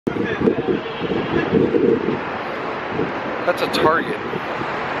That's a Target.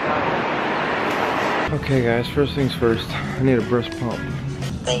 Okay guys, first things first. I need a breast pump.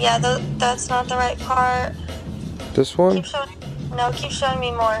 Yeah, that's not the right part. This one? Keep showing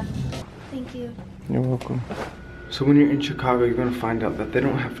me more. Thank you. You're welcome. So when you're in Chicago, you're gonna find out that they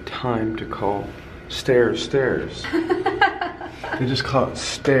don't have time to call stairs. They just call it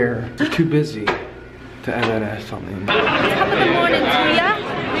stair. They're too busy to add that S on the end. Top of the morning to ya.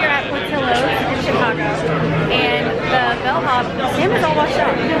 We are at Portillo's in Chicago. And the bellhop, Sam is all washed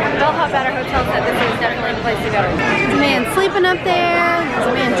up. The bellhop at our hotel said this is definitely the place to go. There's a man sleeping up there. There's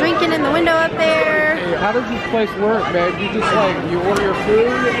a man drinking in the window up there. Hey, how does this place work, babe? You just like, you order your food,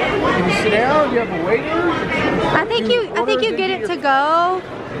 you sit down, you have a waiter? I think you get it to go.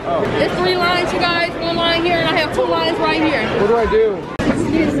 Oh. There's 3 lines, you guys. 1 line here, and I have 2 lines right here. What do I do?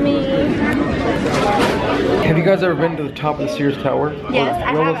 Excuse me. Have you guys ever been to the top of the Sears Tower? Yes,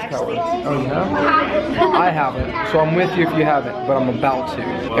 I have actually. Oh, you have? I haven't. So I'm with you if you haven't, but I'm about to.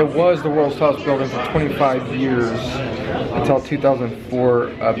 It was the world's tallest building for 25 years until 2004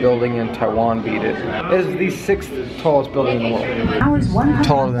 a building in Taiwan beat it. It is the 6th tallest building in the world.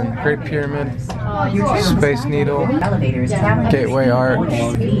 Taller than Great Pyramid, Space Needle, Gateway Arch.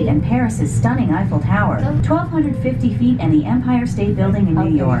 And Paris's stunning Eiffel Tower, 1,250 feet, and the Empire State Building in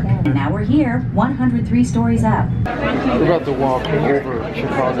New York. And now we're here, 103 stories up. We're about to walk over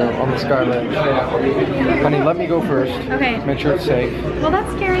Chicago on the skyline. Honey, let me go first. Okay. Make sure it's safe. Well,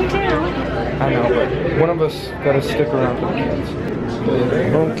 that's scary too. I know, but one of us gotta stick around for the kids.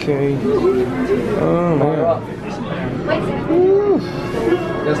 Okay. Oh man. Woo.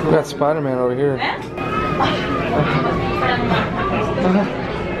 We got Spider-Man over here.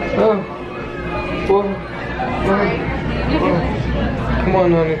 Come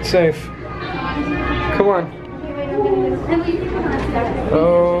on, honey, it's safe. Come on.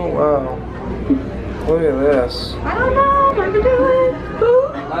 Oh wow. Look at this. I don't know if I can do it.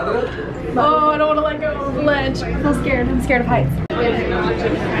 Oh, I don't want to let go of the ledge. I'm scared. I'm scared of heights.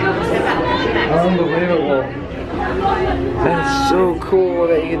 Unbelievable. That's so cool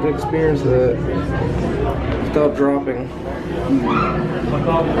that you get to experience that without dropping.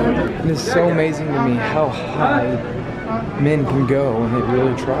 It is so amazing to me how high men can go when they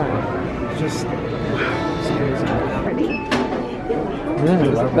really try. It's amazing.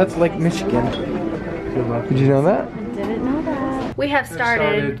 Yeah, that's Lake Michigan. Did you know that? I didn't know that. We have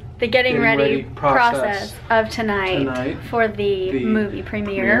started the getting ready process of tonight for the movie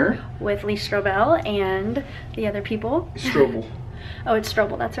premiere with Lee Strobel and the other people. Strobel. Oh, it's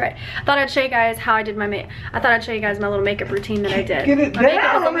Strobel, that's right. I thought I'd show you guys how I did my makeup. I thought I'd show you guys my little makeup routine that I did. Get it my makeup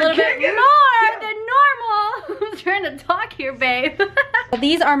down, was a little bit more than normal. I'm trying to talk here, babe.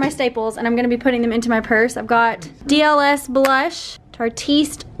 These are my staples, and I'm gonna be putting them into my purse. I've got DLS blush,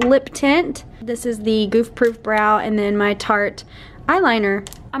 Tartiste lip tint. This is the Goof Proof brow, and then my Tarte eyeliner.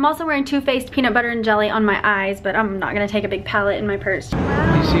 I'm also wearing Too Faced peanut butter and jelly on my eyes, but I'm not gonna take a big palette in my purse.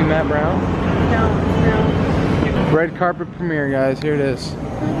 Wow. You see Matt Brown? No. Red carpet premiere, guys. Here it is.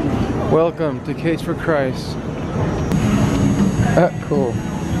 Welcome to Case for Christ. Cool.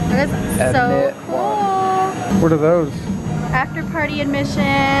 That is so cool. What are those? After party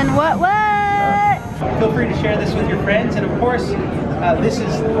admission. What? Feel free to share this with your friends, and of course, this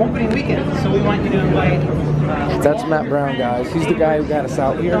is opening weekend, so we want you to invite. That's Matt Brown, guys. He's the guy who got us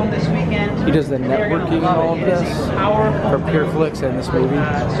out here. This weekend. He does the networking and all of this for PureFlix and this movie.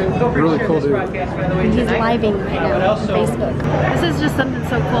 Really cool dude. He's living right now on Facebook. This is just something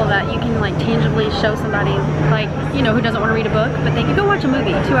so cool that you can like tangibly show somebody, like, you know, who doesn't want to read a book, but they can go watch a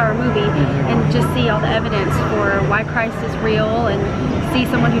movie, a 2-hour movie, and just see all the evidence for why Christ is real, and see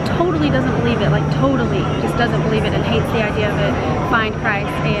someone who totally doesn't believe it, like totally just doesn't believe it and hates the idea of it, find Christ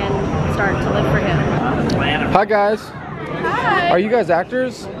and start to live for him. Hi guys. Hi. Are you guys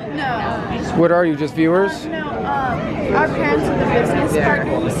actors? No. What are you, just viewers? No, our parents are the business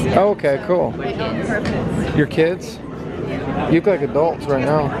partners. Oh, okay, cool. Your kids? You look like adults right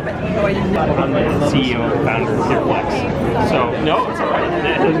now. I'm the CEO and founder of PureFlix. So, no, it's alright.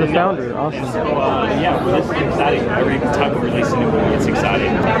 You're the founder, awesome. So, yeah, this is exciting. Every time we release a new one, it's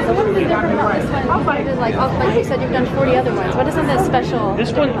exciting. So what have you done about this one? Like you said, you've done 40 other ones. What is something special?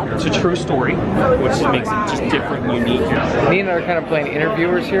 This one, it's a true story, which makes it just different and unique. Me and I are kind of playing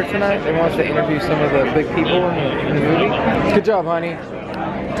interviewers here tonight. They want us to interview some of the big people in the movie. Good job, honey.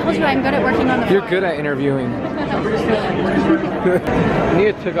 I told you I'm good at working on the You're good at interviewing.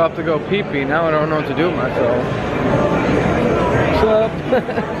 Nia took off to go pee-pee. Now I don't know what to do with myself. What's up?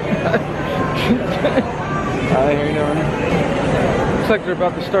 Hi, how you doing? Looks like they're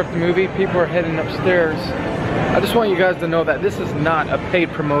about to start the movie. People are heading upstairs. I just want you guys to know that this is not a paid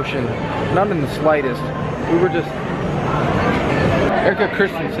promotion. Not in the slightest. We were just... Erica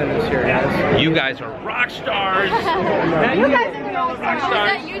Christensen is here, guys. You guys are rock stars. You guys are rock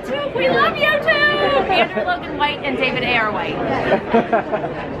stars. Is that YouTube? We love YouTube. Andrew Logan White and David A.R. White.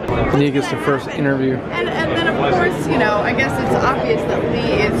 Nia gets the first interview. And then of course, you know, I guess it's obvious that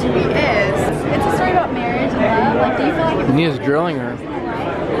Lee is who he is. It's a story about marriage and love. Like, do you feel like it was Nia's drilling her. Oh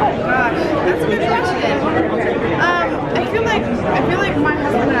gosh, that's a good question. I feel like my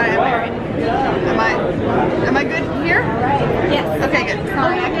husband and I are married. Am I good here? Yes. Okay, good.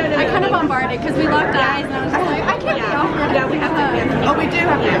 Sorry, I kind of bombarded because we locked eyes and I was just like, I can't be off. Yeah, we have to. Oh, we do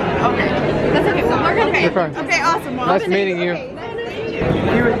have to. Okay. That's okay. Well, we're gonna You're fine. Okay, awesome. Well, Nice meeting you. I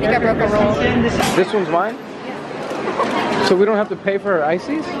think I broke a roll. This one's mine? So we don't have to pay for our ices?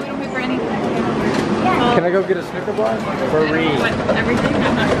 We don't pay for anything. Can I go get a Snicker bar? Free. Everything?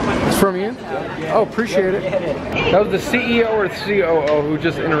 I'm not sure what. It's from you? Oh, appreciate it. That was the CEO or the COO who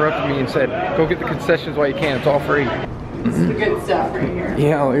just interrupted me and said, go get the concessions while you can, it's all free. This is the good stuff right here.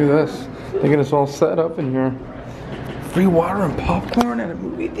 Yeah, look at this. They get us all set up in here. Free water and popcorn at a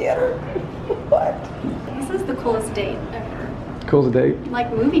movie theater. What? This is the coolest date ever. Cool as a date.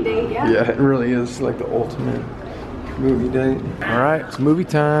 Like movie date, yeah. Yeah, it really is like the ultimate movie date. All right, it's movie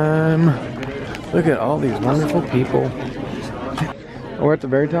time. Look at all these wonderful people. We're at the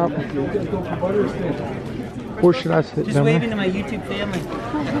very top. Where should I sit? Just waving to my YouTube family.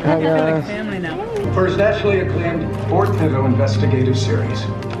 Hi guys. Family now. For his nationally acclaimed fourth Pivotal investigative series.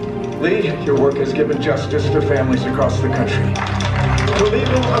 Lee, your work has given justice to families across the country. The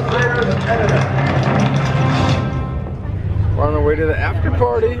Legal Affairs Editor. We're on our way to the after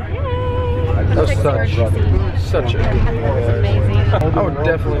party. That was such a good movie. I would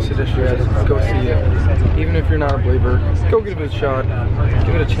definitely suggest you guys go see it. Even if you're not a believer, go give it a shot.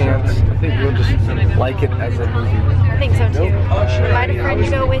 Give it a chance. I think you'll just like it as a movie. I think so too. Invite a friend to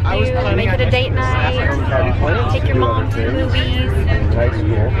go with you. Make it a date night. Take your mom to the movies.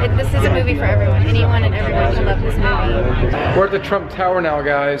 This is a movie for everyone. Anyone and everyone can love this movie. We're at the Trump Tower now,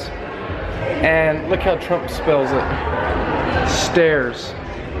 guys. And look how Trump spells it. Stairs.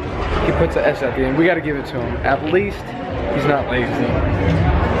 He puts an S at the end. We got to give it to him. At least he's not lazy.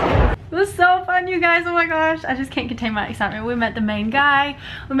 It was so fun, you guys. Oh my gosh. I just can't contain my excitement. We met the main guy.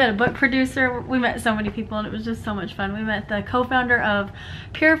 We met a book producer. We met so many people and it was just so much fun. We met the co-founder of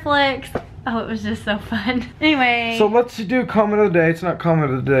PureFlix. Oh, it was just so fun. Anyway. So let's do comment of the day. It's not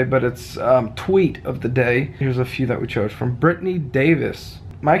comment of the day, but it's tweet of the day. Here's a few that we chose from Brittany Davis.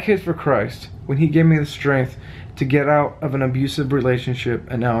 My case for Christ, when he gave me the strength to get out of an abusive relationship,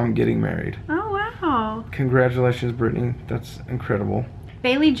 and now I'm getting married. Oh, wow. Congratulations, Brittany. That's incredible.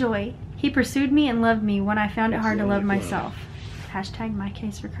 Bailey Joy. He pursued me and loved me when I found it hard to love myself. Hashtag my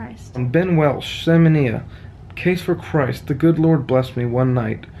case for Christ. And Ben Welsh, Sam and Nia. Case for Christ. The good Lord blessed me one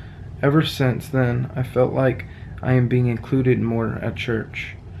night. Ever since then, I felt like I am being included more at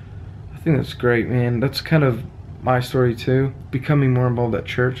church. I think that's great, man. That's kind of my story too. Becoming more involved at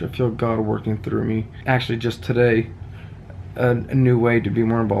church. I feel God working through me. Actually, just today, a new way to be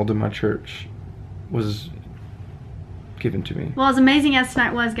more involved in my church was given to me. Well, as amazing as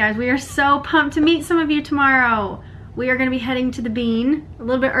tonight was, guys, we are so pumped to meet some of you tomorrow. We are going to be heading to the Bean a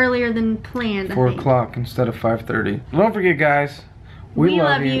little bit earlier than planned. 4 o'clock instead of 5:30. Don't forget, guys, we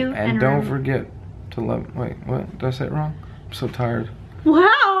love you, and don't forget to love. Wait, what? Did I say it wrong? I'm so tired.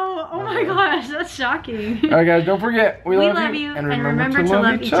 Wow! Oh my gosh, that's shocking. All right, guys, don't forget, we love you, and remember to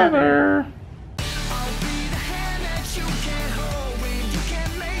love each other.